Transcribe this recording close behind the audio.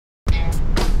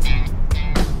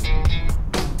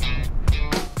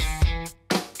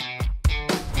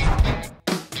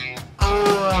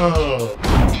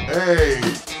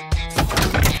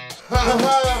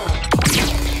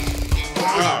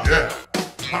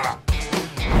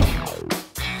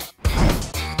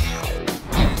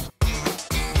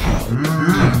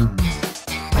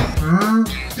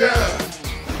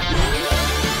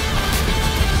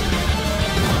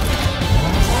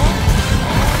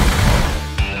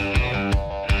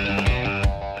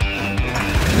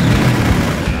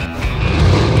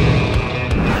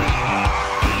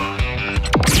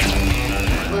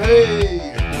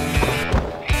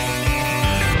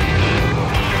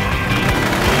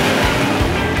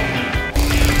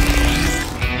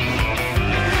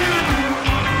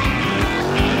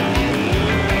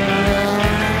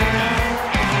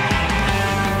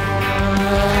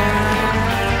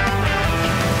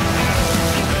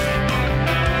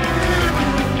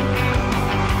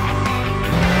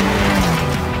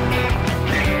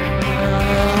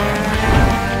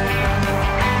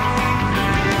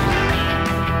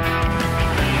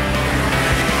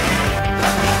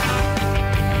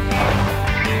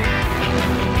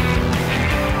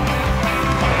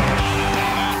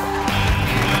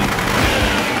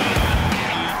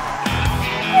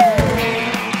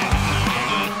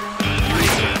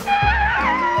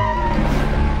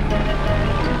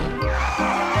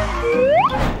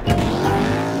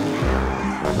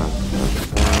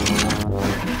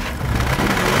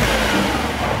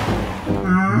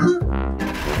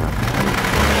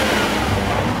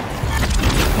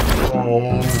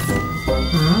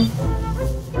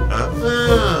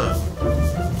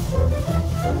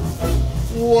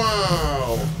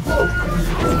Wow!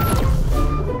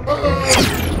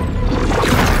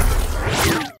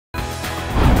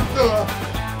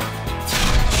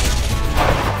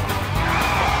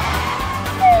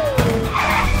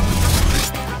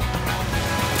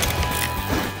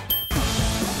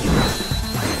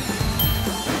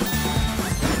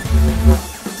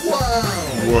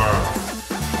 Wow!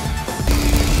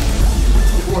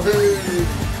 Whee!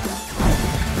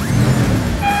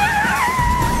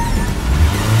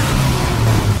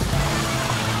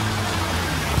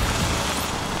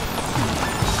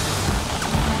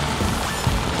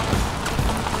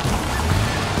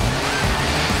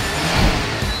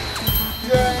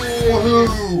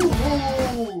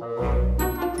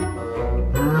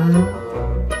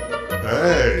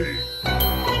 Hey!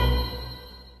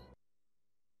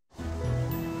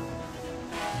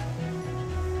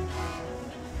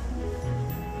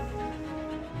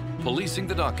 Policing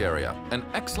the dock area, an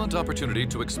excellent opportunity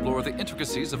to explore the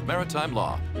intricacies of maritime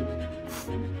law.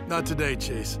 Not today,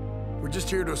 Chase. We're just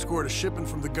here to escort a shipment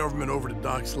from the government over to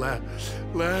Doc's lab.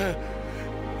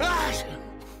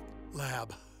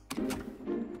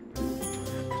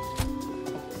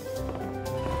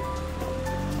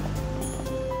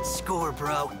 Score,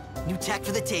 bro. New tech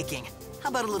for the taking. How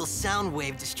about a little sound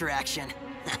wave distraction?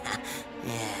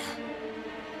 Yeah.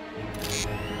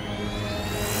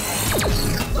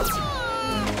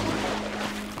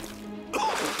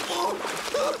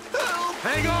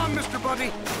 Hang on, Mr.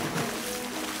 Buddy.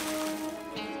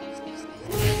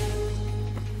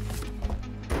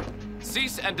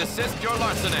 Cease and desist your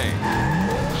larceny.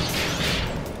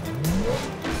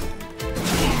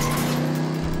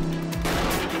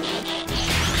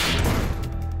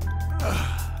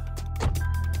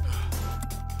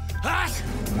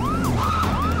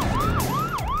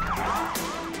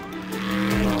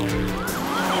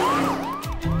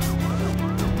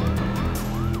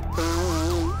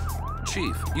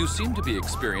 Chief, you seem to be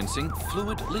experiencing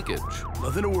fluid leakage.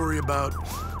 Nothing to worry about.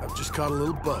 I've just caught a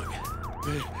little bug.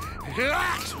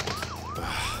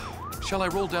 Shall I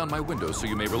roll down my window so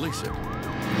you may release it?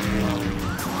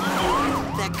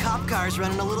 That cop car's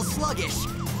running a little sluggish.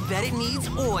 Bet it needs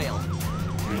oil.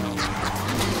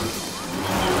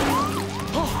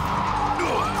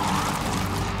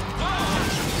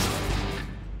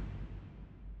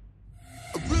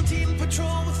 A routine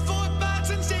patrol with 4 bots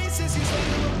and stasis. He's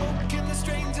awoke in the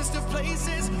strangest of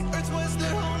places. Earth was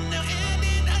their home now, and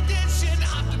in addition,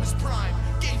 Optimus Prime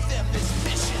gave them this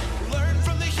mission. Learn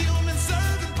from the humans,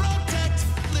 serve and protect.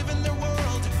 Live in their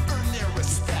world, earn their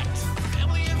respect.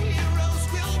 Family of heroes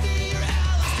will be your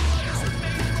allies.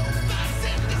 Remain robots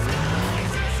in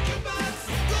disguise. Rescue bots,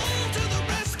 go to the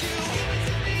rescue.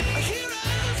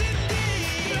 Heroes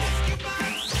indeed. Rescue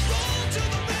bots, go to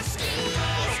the rescue.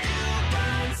 Rescue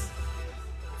bots.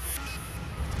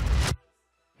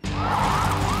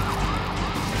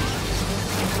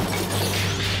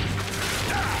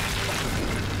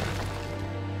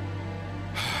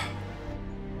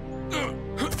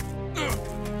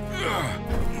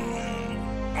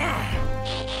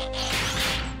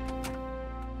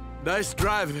 Nice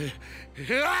driving.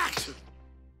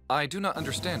 I do not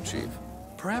understand, Chief.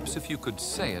 Perhaps if you could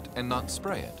say it and not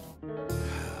spray it.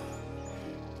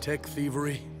 Tech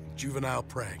thievery. juvenile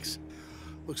pranks.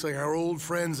 Looks like our old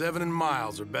friends Evan and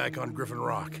Miles are back on Griffin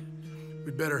Rock.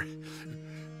 We'd better...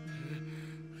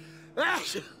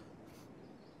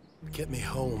 Get me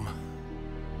home.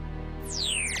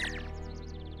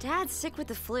 Dad's sick with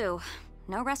the flu.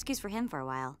 No rescues for him for a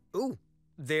while. Ooh,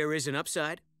 there is an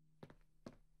upside.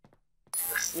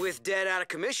 With Dad out of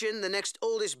commission, the next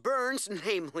oldest Burns,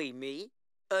 namely me,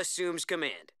 assumes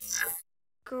command.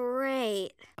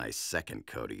 Great. I second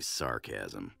Cody's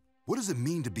sarcasm. What does it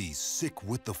mean to be sick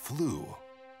with the flu?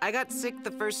 I got sick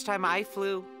the first time I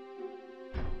flew.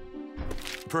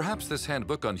 Perhaps this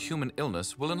handbook on human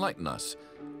illness will enlighten us.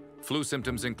 Flu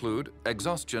symptoms include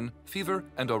exhaustion, fever,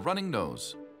 and a running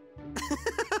nose.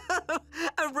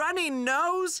 A running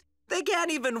nose? They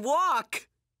can't even walk.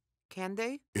 Can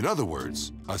they? In other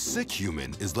words, a sick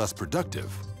human is less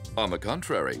productive. On the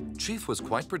contrary, Chief was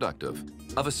quite productive,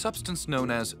 of a substance known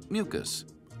as mucus.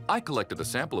 I collected a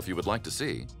sample if you would like to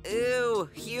see. Ew,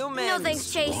 humans. No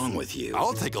thanks, Chase. What's wrong with you?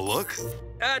 I'll take a look.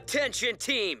 Attention,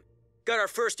 team! Got our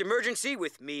first emergency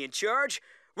with me in charge.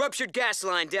 Ruptured gas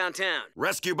line downtown.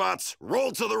 Rescue bots,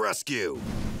 roll to the rescue!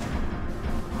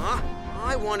 Huh?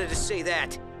 I wanted to say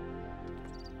that.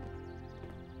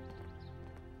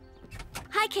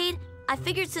 Hi, Cade. I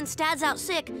figured since Dad's out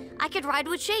sick, I could ride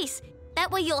with Chase. That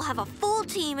way you'll have a full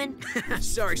team and...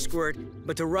 Sorry, Squirt,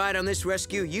 but to ride on this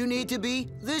rescue, you need to be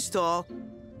this tall.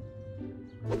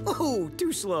 Oh,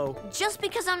 too slow. Just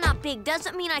because I'm not big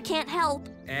doesn't mean I can't help.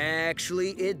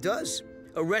 Actually, it does.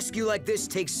 A rescue like this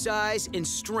takes size and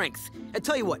strength. I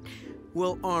tell you what,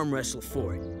 we'll arm wrestle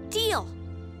for it. Deal.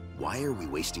 Why are we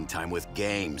wasting time with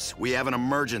games? We have an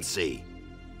emergency.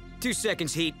 2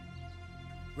 seconds, Heat.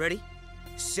 Ready?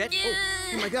 Set.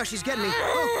 Oh my gosh, he's getting me.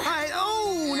 Oh, hi.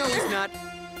 Oh, no, he's not.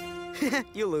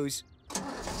 You lose.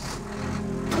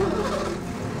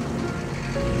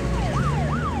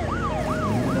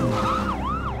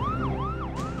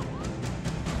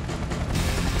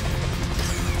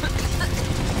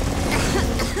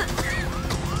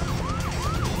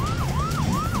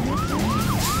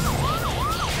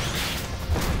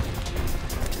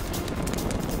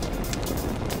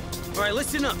 All right,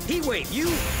 listen up. Heatwave,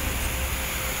 you...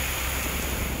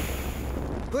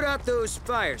 Put out those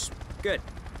fires. Good.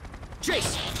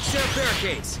 Chase, set up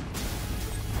barricades.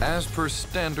 As per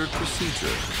standard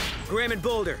procedure. Graham and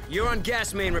Boulder, you're on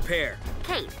gas main repair.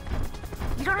 Kate,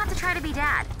 you don't have to try to be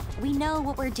Dad. We know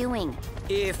what we're doing.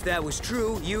 If that was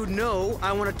true, you'd know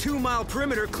I want a 2-mile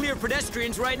perimeter clear of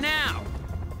pedestrians right now.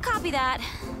 Copy that,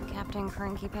 Captain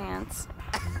Cranky Pants.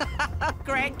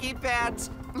 Cranky pants.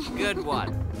 Good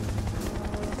one.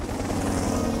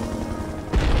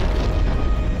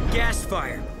 Gas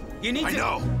fire. You need I to...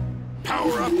 know.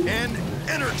 Power up and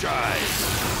energize.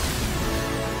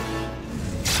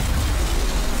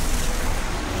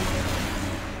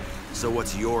 So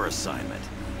what's your assignment?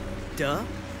 Duh,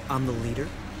 I'm the leader.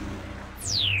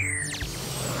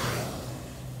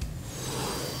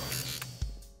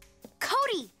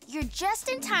 Cody, you're just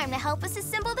in time to help us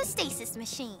assemble the stasis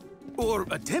machine. Or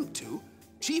attempt to.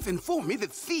 Chief informed me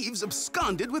that thieves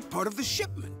absconded with part of the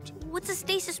shipment. What's a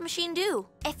stasis machine do?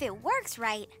 If it works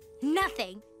right,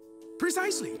 nothing.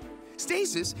 Precisely.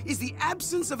 Stasis is the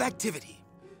absence of activity.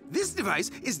 This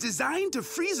device is designed to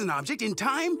freeze an object in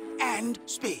time and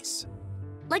space.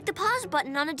 Like the pause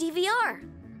button on a DVR.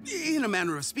 In a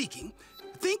manner of speaking,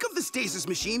 think of the stasis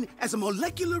machine as a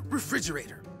molecular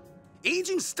refrigerator.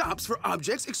 Aging stops for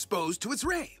objects exposed to its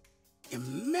ray.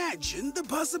 Imagine the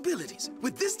possibilities.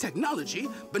 With this technology,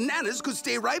 bananas could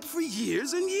stay ripe for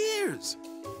years and years.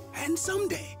 And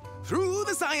someday, through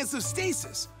the science of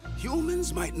stasis,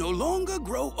 humans might no longer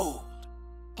grow old.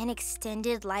 An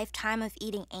extended lifetime of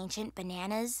eating ancient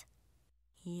bananas?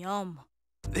 Yum.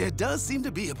 There does seem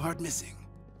to be a part missing.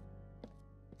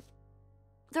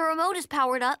 The remote is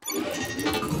powered up.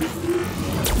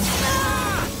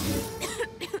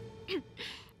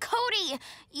 Cody,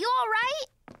 you all right?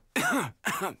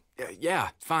 Yeah,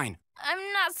 fine.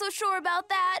 I'm not so sure about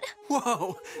that.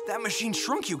 Whoa, that machine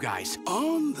shrunk you guys.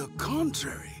 On the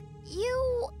contrary.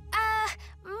 You,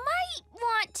 might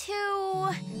want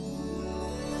to...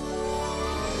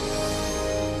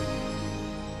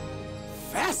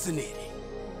 Fascinating.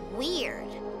 Weird.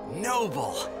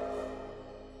 Noble.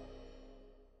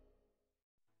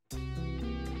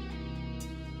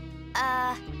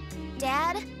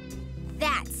 Dad?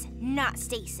 That's not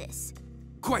stasis.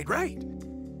 Quite right.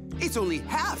 It's only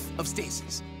half of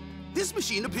stasis. This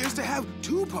machine appears to have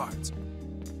 2 parts.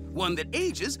 One that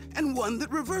ages and one that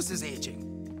reverses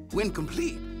aging. When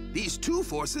complete, these 2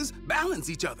 forces balance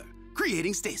each other,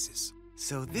 creating stasis.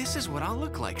 So this is what I'll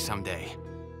look like someday.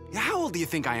 How old do you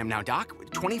think I am now, Doc?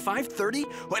 25, 30?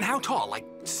 And how tall? Like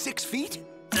 6 feet?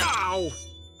 Ow!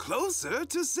 Closer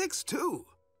to 6'2".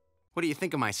 What do you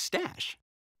think of my stash?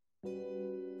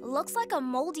 Looks like a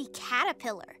moldy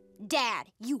caterpillar. Dad,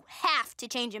 you have to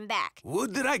change him back.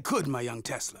 Would that I could, my young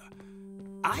Tesla.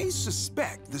 I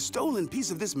suspect the stolen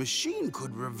piece of this machine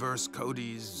could reverse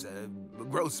Cody's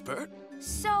growth spurt.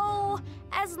 So,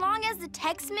 as long as the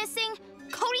tech's missing,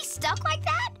 Cody's stuck like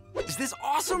that? Is this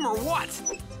awesome or what?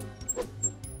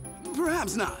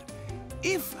 Perhaps not.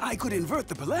 If I could invert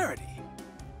the polarity.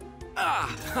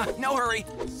 No hurry.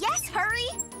 Yes, hurry!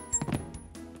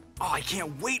 Oh, I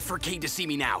can't wait for Kate to see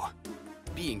me now.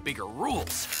 Being bigger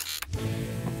rules.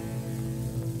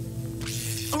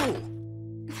 Oh!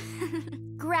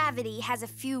 Gravity has a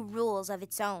few rules of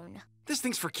its own. This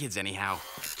thing's for kids anyhow.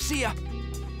 See ya.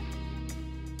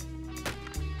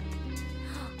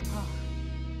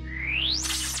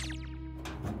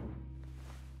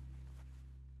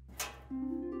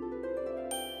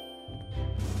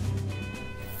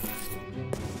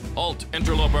 Halt,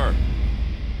 interloper!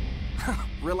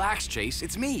 Relax, Chase.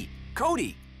 It's me,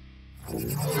 Cody.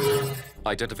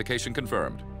 Identification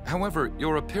confirmed. However,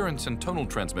 your appearance and tonal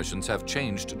transmissions have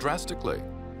changed drastically.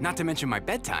 Not to mention my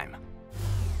bedtime.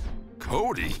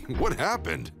 Cody, what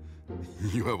happened?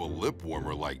 You have a lip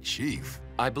warmer like Chief.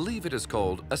 I believe it is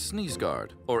called a sneeze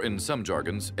guard, or in some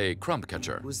jargons, a crumb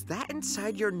catcher. Was that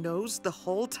inside your nose the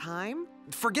whole time?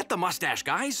 Forget the mustache,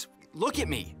 guys. Look at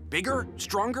me. Bigger,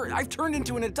 stronger. I've turned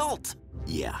into an adult.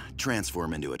 Yeah,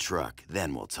 transform into a truck,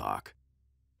 then we'll talk.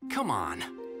 Come on.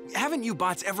 Haven't you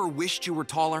bots ever wished you were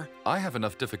taller? I have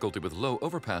enough difficulty with low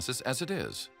overpasses as it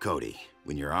is. Cody,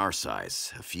 when you're our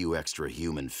size, a few extra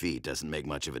human feet doesn't make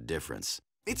much of a difference.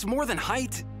 It's more than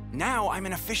height. Now I'm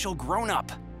an official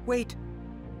grown-up. Wait.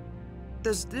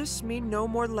 Does this mean no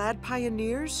more lad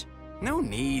pioneers? No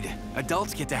need.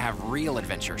 Adults get to have real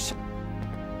adventures.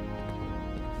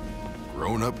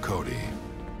 Grown-up Cody.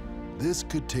 This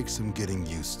could take some getting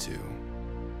used to.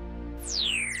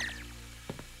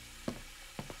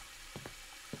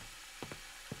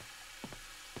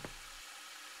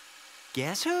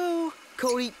 Guess who?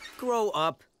 Cody, grow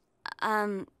up.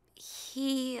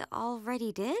 He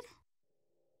already did?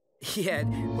 Yeah,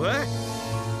 what?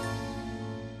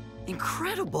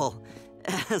 Incredible.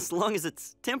 As long as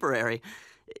it's temporary.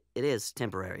 It is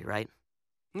temporary, right?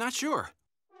 Not sure.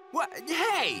 What?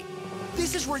 Hey!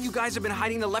 This is where you guys have been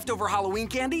hiding the leftover Halloween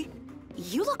candy?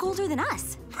 You look older than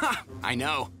us. Ha! I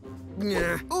know.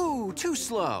 Yeah. Ooh, too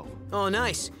slow. Oh,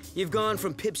 nice. You've gone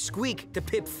from Pip Squeak to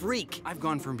Pip Freak. I've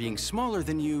gone from being smaller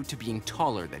than you to being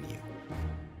taller than you.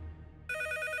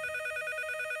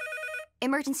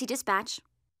 Emergency dispatch.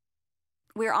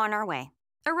 We're on our way.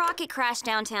 A rocket crashed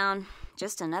downtown.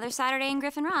 Just another Saturday in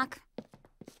Griffin Rock.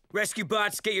 Rescue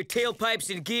bots, get your tailpipes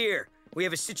in gear. We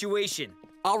have a situation.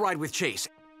 I'll ride with Chase.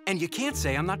 And you can't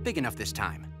say I'm not big enough this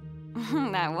time.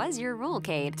 That was your rule,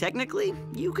 Cade. Technically,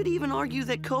 you could even argue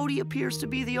that Cody appears to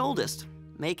be the oldest,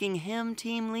 making him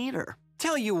team leader.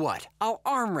 Tell you what, I'll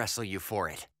arm wrestle you for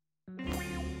it.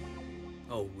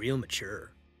 Oh, real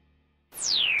mature.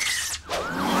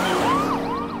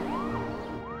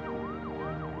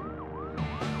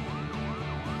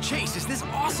 Chase, is this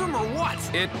awesome or what?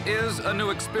 It is a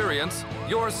new experience.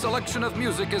 Your selection of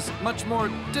music is much more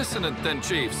dissonant than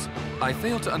Chief's. I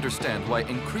fail to understand why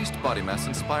increased body mass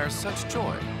inspires such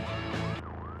joy.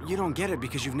 You don't get it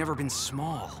because you've never been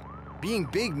small. Being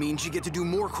big means you get to do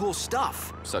more cool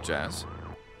stuff. Such as?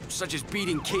 Such as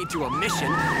beating Cade to a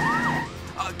mission.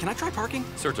 Can I try parking?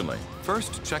 Certainly.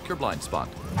 First, check your blind spot.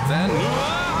 Then...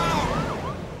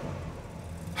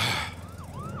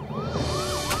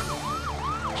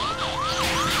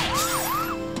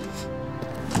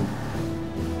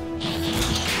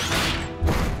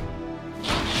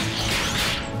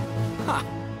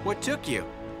 What took you?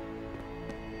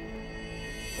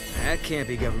 That can't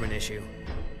be government issue.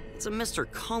 It's a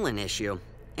Mr. Cullen issue.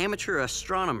 Amateur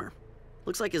astronomer.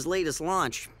 Looks like his latest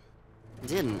launch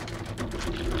didn't.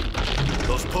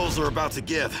 Those poles are about to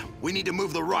give. We need to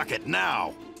move the rocket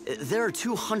now. There are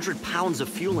 200 pounds of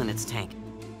fuel in its tank.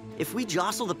 If we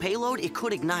jostle the payload, it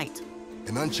could ignite.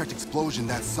 An unchecked explosion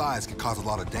that size could cause a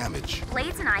lot of damage.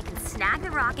 Blades and I can snag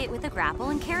the rocket with a grapple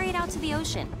and carry it out to the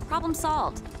ocean. Problem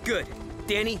solved. Good.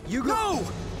 Danny, you go. No!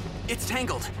 It's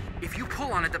tangled. If you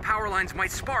pull on it, the power lines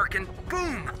might spark and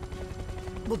boom!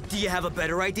 Well, do you have a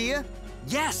better idea?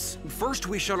 Yes! First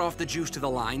we shut off the juice to the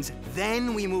lines,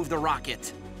 then we move the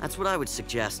rocket. That's what I would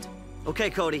suggest. Okay,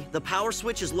 Cody, the power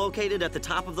switch is located at the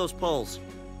top of those poles.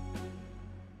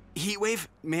 Heatwave,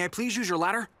 may I please use your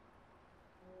ladder?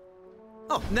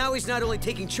 Oh, now he's not only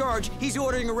taking charge, he's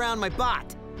ordering around my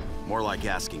bot. More like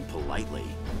asking politely.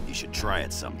 You should try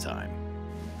it sometime.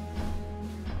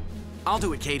 I'll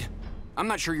do it, Cade. I'm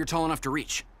not sure you're tall enough to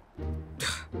reach.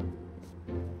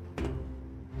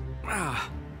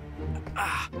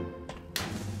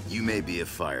 You may be a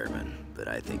fireman, but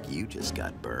I think you just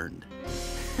got burned.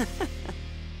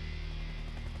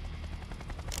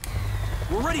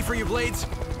 We're ready for you, Blades.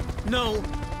 No,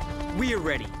 we're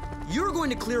ready. You're going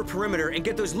to clear a perimeter and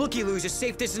get those looky-loos a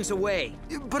safe distance away.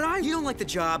 But You don't like the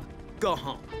job, go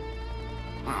home.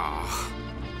 Oh.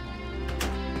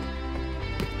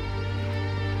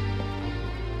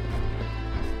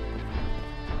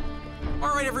 All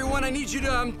right, everyone, I need you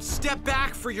to step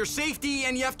back for your safety,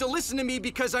 and you have to listen to me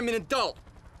because I'm an adult.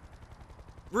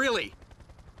 Really.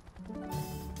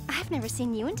 I've never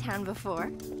seen you in town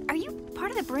before. Are you part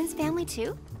of the Bruins family,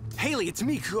 too? Haley, it's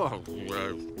me,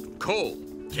 Cole,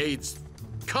 Cade's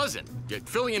cousin.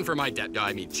 Filling in for my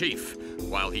chief,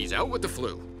 while he's out with the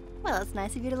flu. Well, it's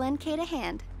nice of you to lend Kate a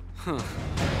hand. Huh.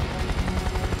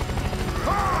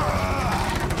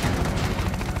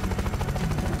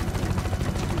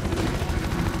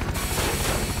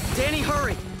 Danny,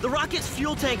 hurry! The rocket's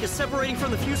fuel tank is separating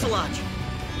from the fuselage.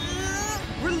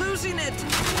 We're losing it!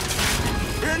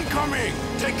 Incoming!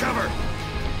 Take cover!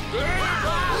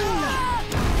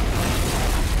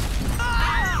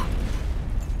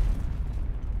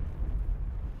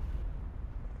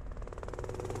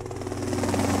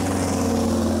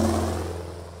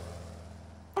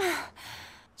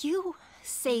 You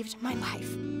saved my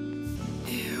life.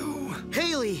 Ew.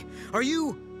 Haley, are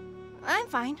you... I'm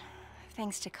fine,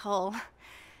 thanks to Cole.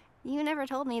 You never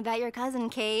told me about your cousin,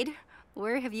 Cade.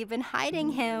 Where have you been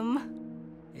hiding him?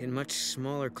 In much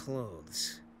smaller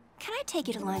clothes. Can I take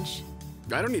you to lunch?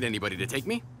 I don't need anybody to take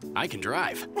me. I can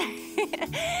drive.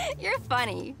 You're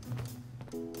funny.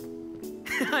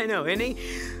 I know, isn't he?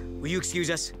 Will you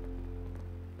excuse us?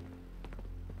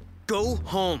 Go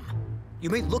home. You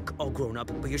may look all grown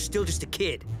up, but you're still just a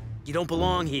kid. You don't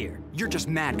belong here. You're just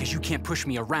mad because you can't push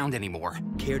me around anymore.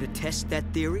 Care to test that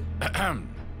theory?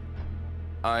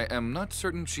 I am not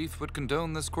certain Chief would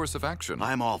condone this course of action.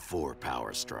 I'm all for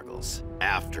power struggles,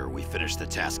 after we finish the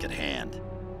task at hand.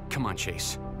 Come on,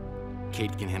 Chase.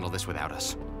 Cade can handle this without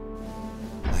us.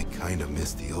 I kind of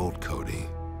miss the old Cody.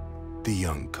 The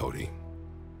young Cody.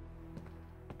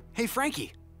 Hey,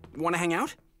 Frankie. Want to hang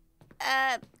out?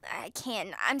 I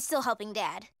can't. I'm still helping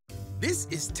Dad. This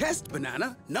is test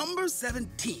banana number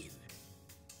 17.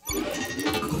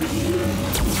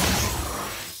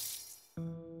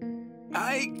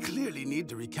 I clearly need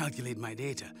to recalculate my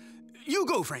data. You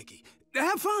go, Frankie.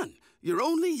 Have fun. You're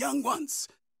only young once.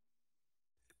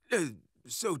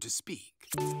 So to speak.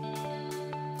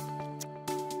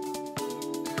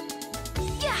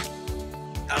 Yeah.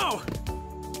 Oh!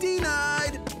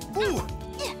 Denied! Ooh!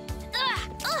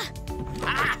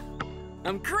 Ah!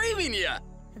 I'm craving ya!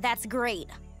 That's great.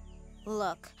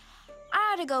 Look,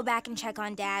 I ought to go back and check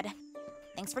on Dad.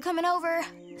 Thanks for coming over.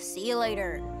 See you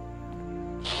later.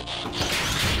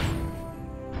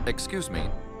 Excuse me,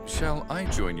 shall I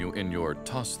join you in your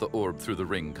toss the orb through the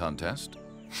ring contest?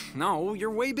 No,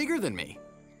 you're way bigger than me.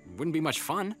 Wouldn't be much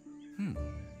fun.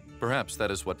 Perhaps that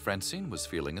is what Francine was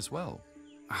feeling as well.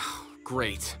 Oh,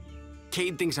 great.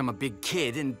 Cade thinks I'm a big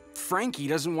kid, and Frankie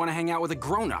doesn't want to hang out with a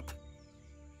grown-up.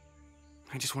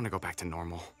 I just want to go back to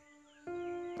normal.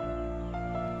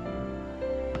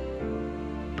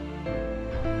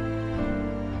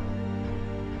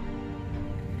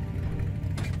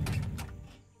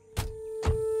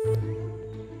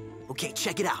 Okay,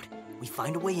 check it out. We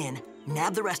find a way in,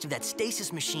 nab the rest of that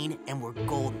stasis machine, and we're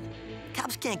golden.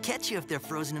 Cops can't catch you if they're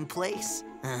frozen in place.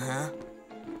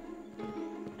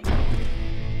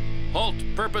 Halt,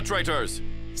 perpetrators!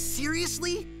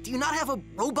 Seriously? Do you not have a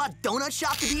robot donut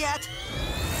shop to be at?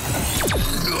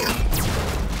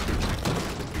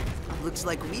 Looks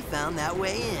like we found that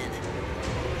way in.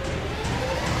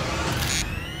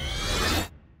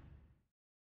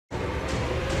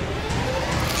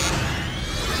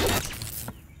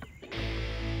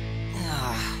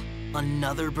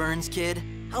 Another Burns kid?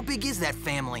 How big is that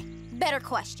family? Better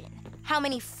question. How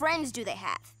many friends do they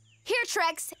have? Here,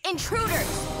 Trex, intruders!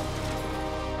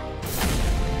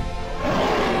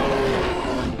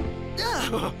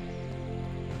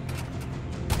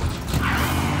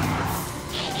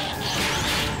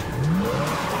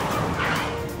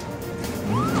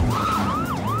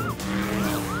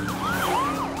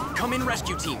 Come in,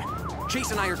 rescue team.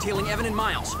 Chase and I are tailing Evan and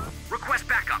Miles. Request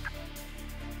backup.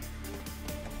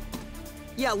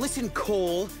 Yeah, listen,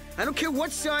 Cole. I don't care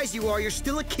what size you are, you're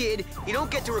still a kid. You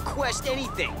don't get to request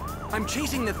anything. I'm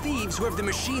chasing the thieves who have the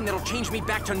machine that'll change me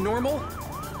back to normal.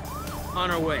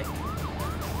 On our way.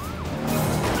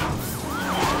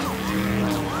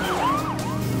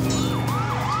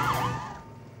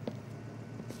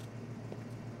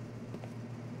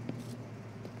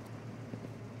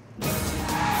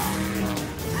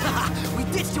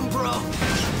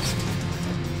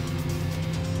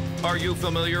 you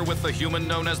familiar with the human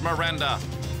known as Miranda?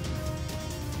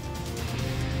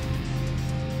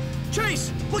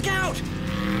 Chase, look out!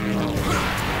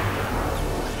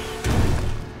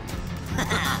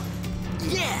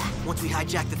 Yeah! Once we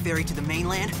hijack the ferry to the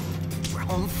mainland, we're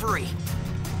home free.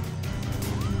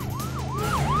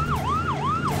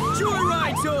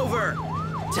 Joyride's over!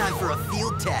 Time for a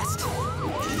field test.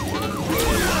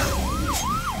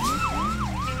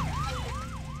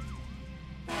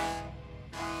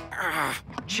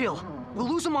 Chill. We'll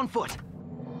lose him on foot.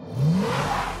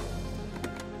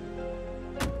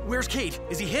 Where's Cade?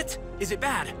 Is he hit? Is it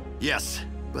bad? Yes,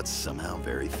 but somehow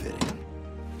very fitting.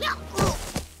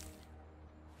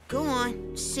 Go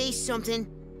on, say something.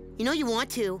 You know you want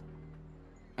to.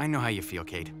 I know how you feel,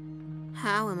 Cade.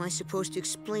 How am I supposed to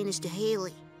explain this to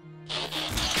Haley?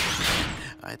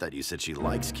 I thought you said she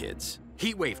likes kids.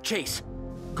 Heatwave, Chase.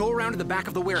 Go around to the back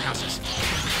of the warehouses.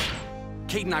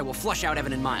 Cade and I will flush out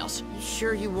Evan and Miles. You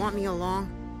sure you want me along?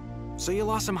 So you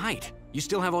lost some height. You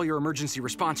still have all your emergency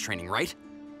response training, right?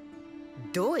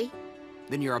 Doy.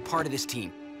 Then you're a part of this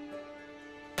team.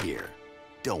 Here,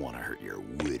 don't want to hurt your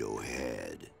widow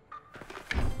head.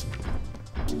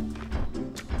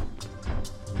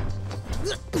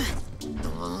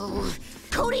 Oh,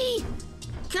 Cody!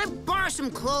 Can I borrow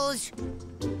some clothes?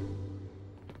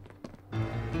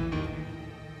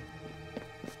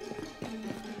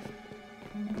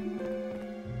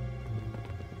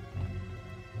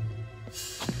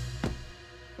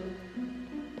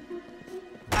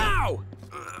 Ow!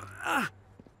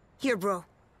 Here, bro.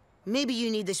 Maybe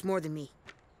you need this more than me.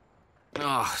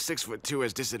 Oh, 6'2"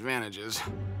 has disadvantages.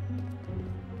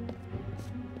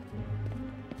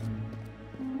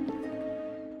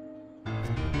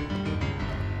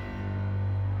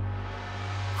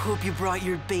 Hope you brought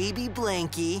your baby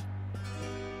blankie.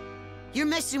 You're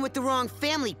messing with the wrong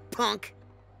family, punk.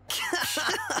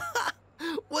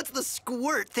 What's the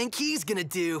squirt think he's gonna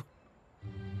do?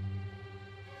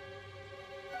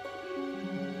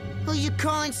 Who you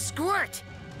calling Squirt?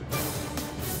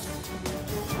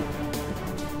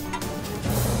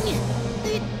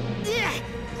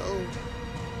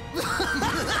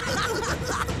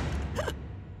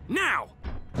 Now!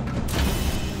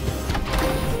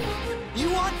 You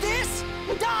want this?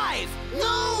 Dive!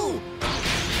 No!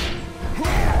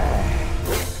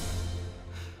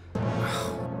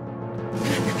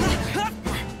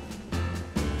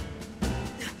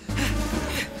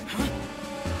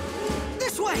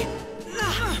 This way!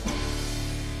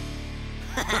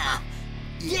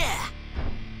 Yeah!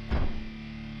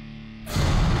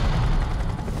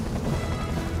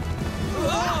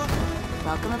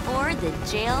 Welcome aboard the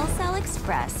Jail Cell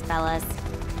Express, fellas.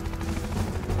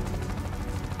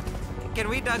 Can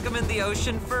we dunk them in the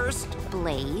ocean first?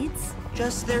 Blades?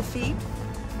 Just their feet?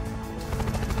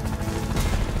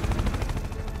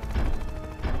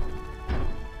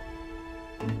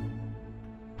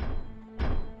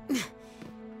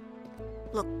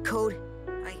 Look, Code,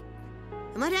 I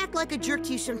might act like a jerk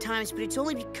to you sometimes, but it's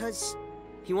only because...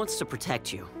 He wants to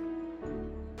protect you.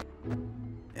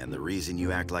 And the reason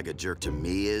you act like a jerk to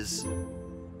me is?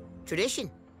 Tradition.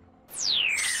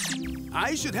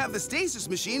 I should have the stasis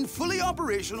machine fully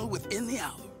operational within the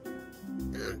hour.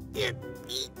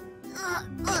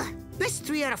 Best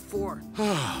 3 out of 4.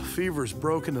 Fever's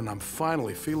broken and I'm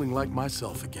finally feeling like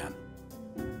myself again.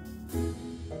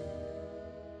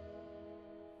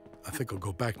 I think I'll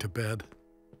go back to bed.